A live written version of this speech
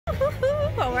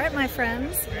All right, my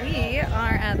friends, we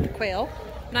are at the Quail.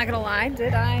 I'm not gonna lie,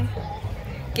 did I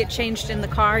get changed in the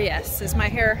car? Yes. Is my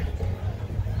hair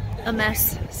a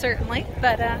mess? Certainly.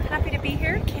 But happy to be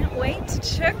here. Can't wait to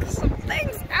check some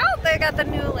things out. They got the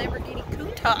new Lamborghini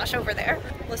Countach over there.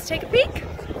 Let's take a peek.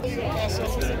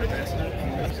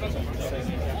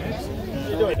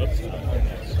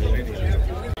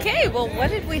 Okay, well,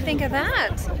 what did we think of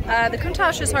that? The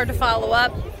Countach is hard to follow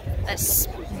up. A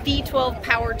V12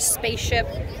 powered spaceship,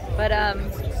 but I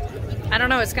don't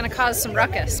know, it's gonna cause some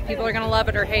ruckus. People are gonna love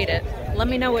it or hate it. Let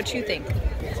me know what you think.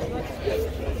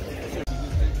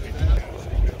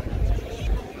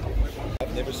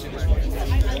 I've never seen this one.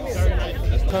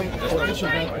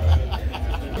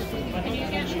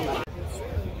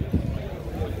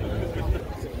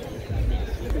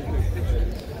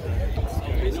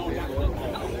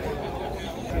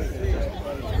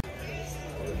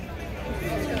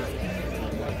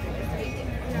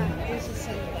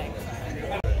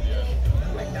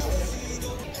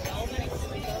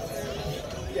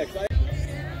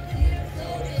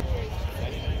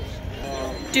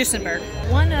 Duesenberg,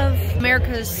 one of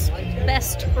America's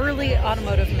best early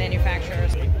automotive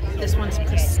manufacturers. This one's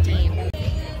pristine.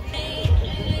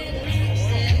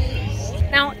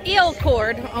 Now, E.L.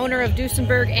 Cord, owner of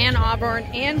Duesenberg and Auburn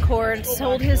and Cord,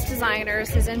 told his designers,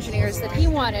 his engineers, that he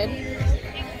wanted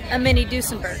a mini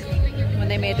Duesenberg when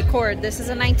they made the Cord. This is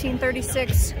a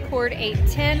 1936 Cord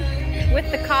 810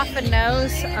 with the coffin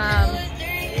nose.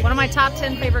 One of my top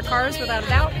 10 favorite cars, without a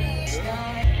doubt.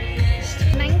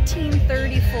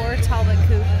 1934 Talbot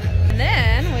Coupe. And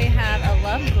then we have a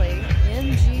lovely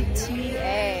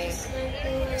MGTA.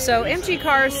 So MG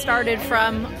cars started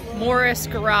from Morris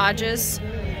garages.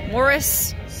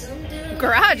 Morris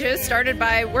garages started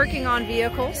by working on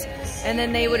vehicles, and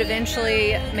then they would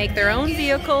eventually make their own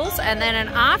vehicles, and then an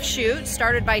offshoot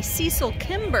started by Cecil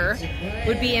Kimber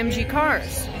would be MG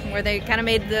cars, where they kind of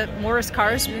made the Morris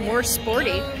cars more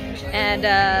sporty. And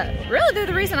really, they're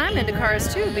the reason I'm into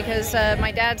cars too, because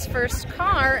my dad's first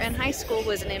car in high school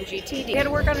was an MGTD. He had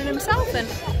to work on it himself, and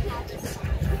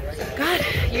God,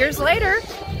 years later,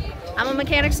 I'm a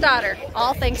mechanic's daughter,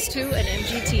 all thanks to an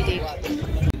MGTD.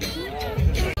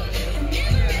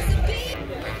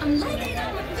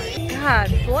 God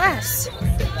bless.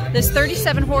 This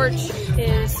 37 Horch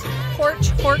is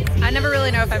Horch. I never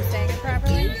really know if I'm saying it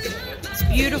properly.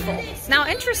 Beautiful. Now,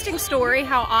 interesting story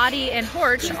how Audi and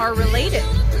Horch are related.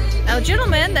 Now, the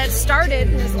gentleman that started,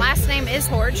 his last name is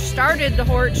Horch, started the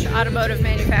Horch automotive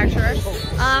manufacturer,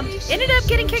 ended up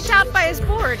getting kicked out by his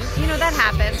board. You know, that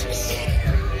happened.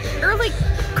 Early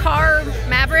car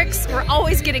mavericks were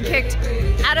always getting kicked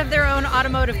out of their own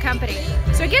automotive company.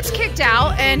 So he gets kicked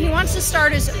out and he wants to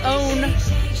start his own,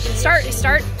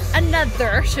 start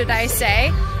another, should I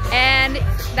say, and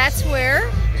that's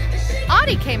where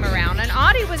Audi came around. And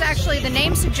Audi was actually the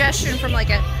name suggestion from like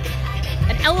an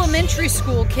elementary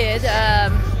school kid.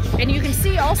 And you can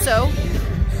see also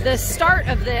the start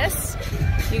of this.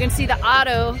 You can see the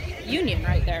Auto Union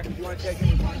right there.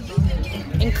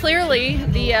 And clearly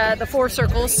the four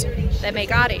circles that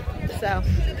make Audi. So,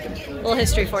 a little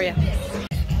history for you.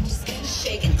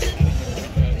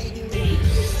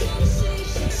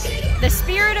 The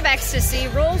Spirit of Ecstasy,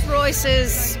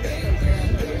 Rolls-Royce's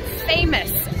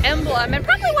famous emblem, and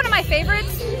probably one of my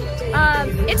favorites.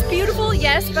 It's beautiful,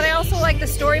 yes, but I also like the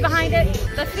story behind it.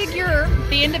 The figure,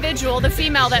 the individual, the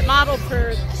female that modeled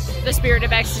for the Spirit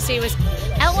of Ecstasy was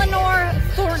Eleanor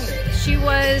Thornton. She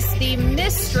was the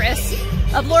mistress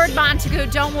of Lord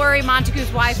Montagu. Don't worry,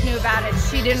 Montagu's wife knew about it.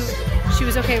 She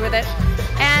was okay with it.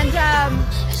 And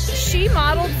she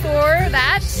modeled for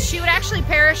that. She would actually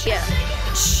perish in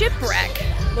a shipwreck.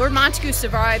 Lord Montagu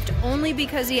survived only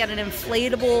because he had an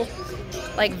inflatable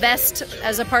like vest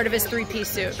as a part of his three-piece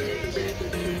suit.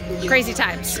 Crazy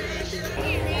times.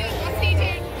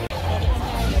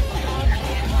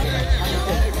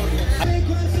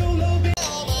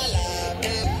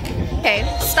 Okay,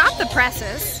 stop the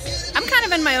presses. I'm kind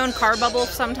of in my own car bubble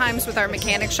sometimes with our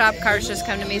mechanic shop. Cars just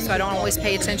come to me, so I don't always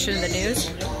pay attention to the news.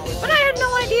 But I had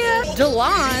no idea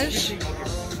Delage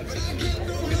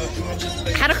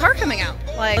had a car coming out.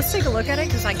 Like, let's take a look at it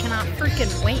because I cannot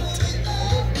freaking wait.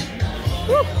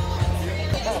 Woo.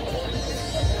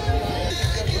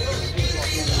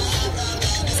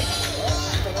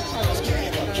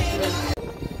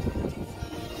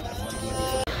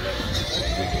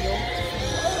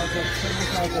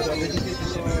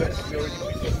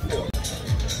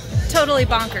 Totally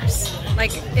bonkers.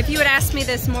 Like, if you had asked me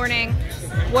this morning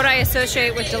what I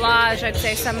associate with Delage, I'd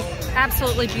say some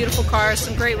absolutely beautiful cars,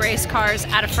 some great race cars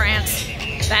out of France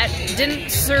that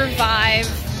didn't survive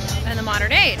in the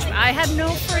modern age. I had no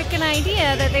freaking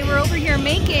idea that they were over here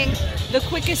making the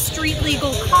quickest street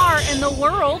legal car in the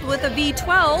world with a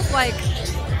V12. Like,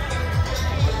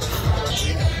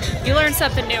 you learn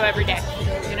something new every day,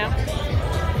 you know?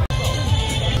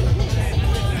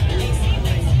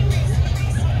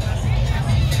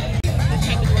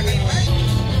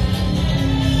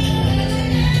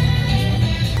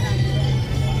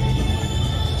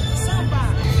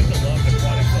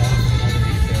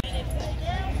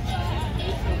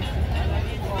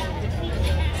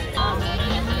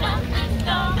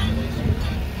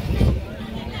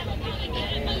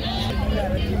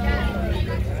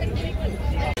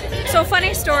 So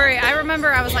funny story, I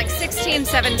remember I was like 16,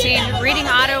 17, reading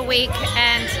Auto Week,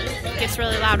 and it gets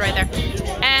really loud right there.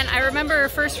 And I remember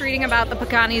first reading about the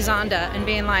Pagani Zonda and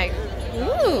being like,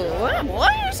 ooh,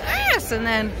 what is this? And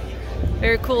then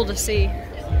very cool to see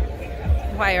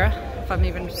Huayra, if I'm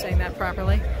even saying that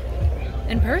properly,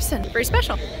 in person. Very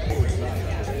special.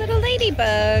 Little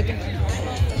ladybug.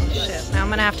 Shit, now I'm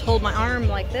gonna have to hold my arm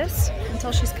like this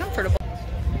until she's comfortable.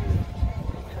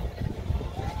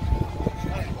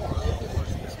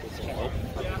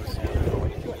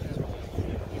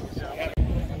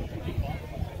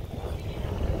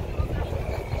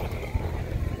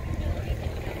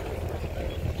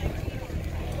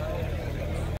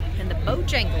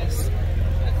 Bojangles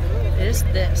is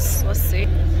this. Let's see.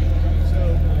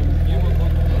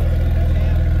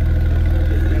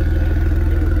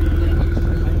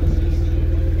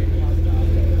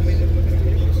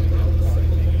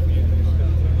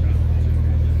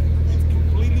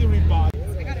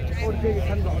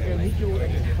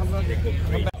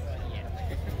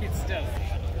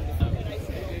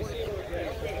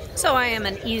 So I am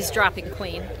an eavesdropping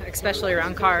queen, especially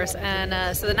around cars,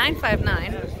 and so the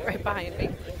 959 right behind me.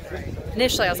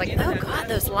 Initially I was like, oh god,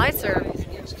 those lights are,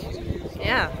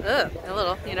 yeah, ugh, a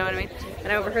little, you know what I mean?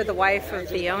 And I overheard the wife of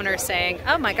the owner saying,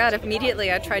 oh my god,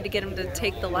 immediately I tried to get him to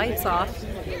take the lights off,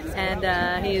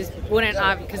 and he wouldn't,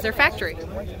 because they're factory.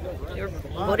 They were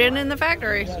put in the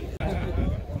factory.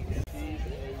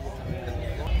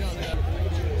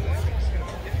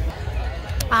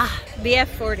 Ah, the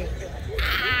F40.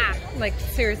 Like,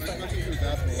 seriously.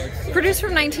 Produced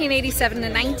from 1987 to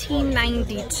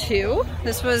 1992.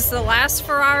 This was the last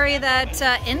Ferrari that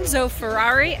Enzo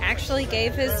Ferrari actually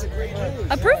gave his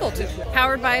approval to.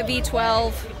 Powered by a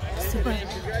V12.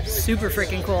 Super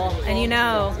freaking cool. And you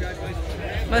know,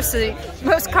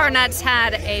 most car nuts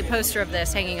had a poster of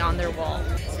this hanging on their wall.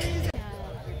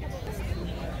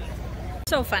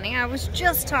 So funny, I was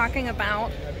just talking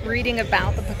about reading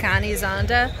about the Pagani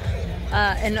Zonda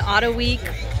in Auto Week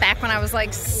back when I was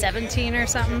like 17 or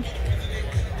something.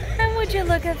 And would you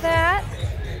look at that?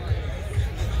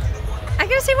 I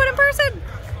get to see one in person.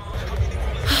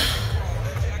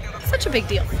 Such a big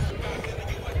deal.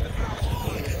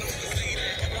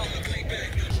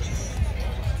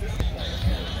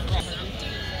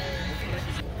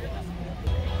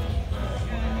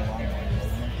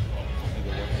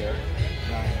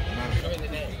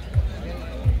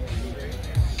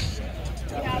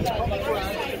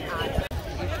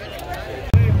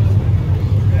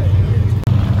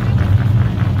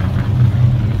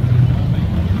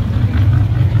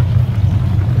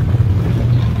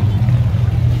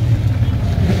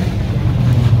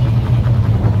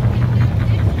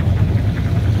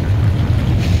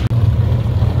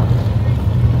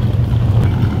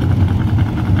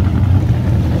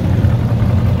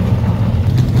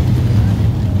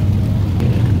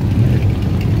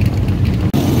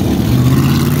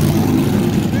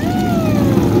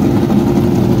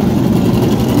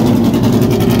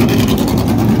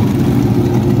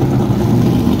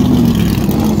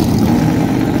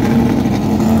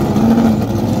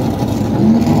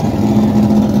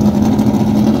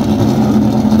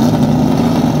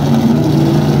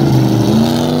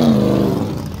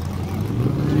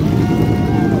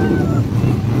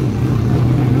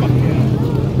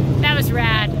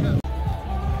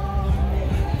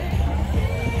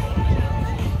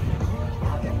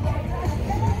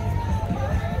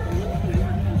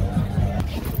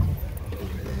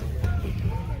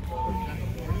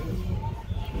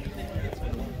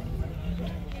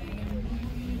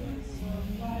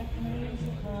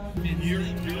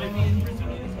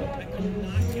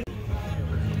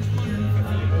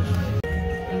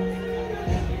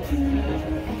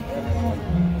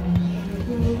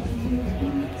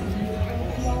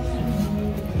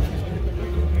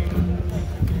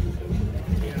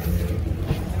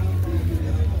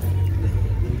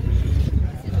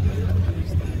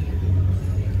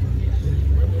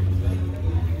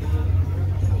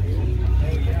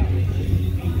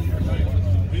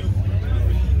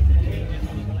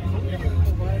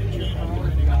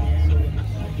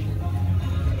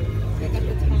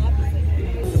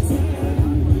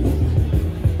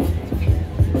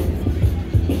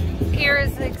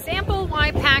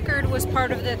 was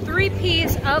part of the 3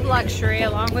 Ps of luxury,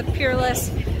 along with Peerless,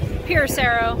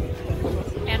 Piercero,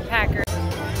 and Packard.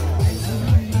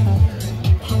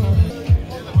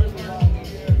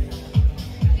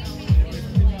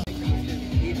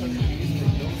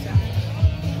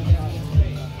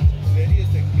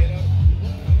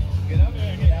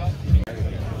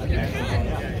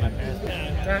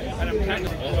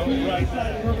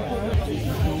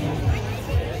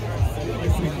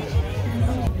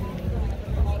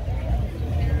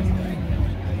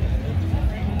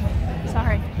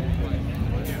 Sorry.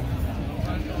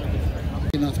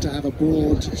 Enough to have a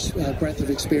broad breadth of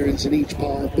experience in each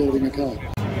part of building a car.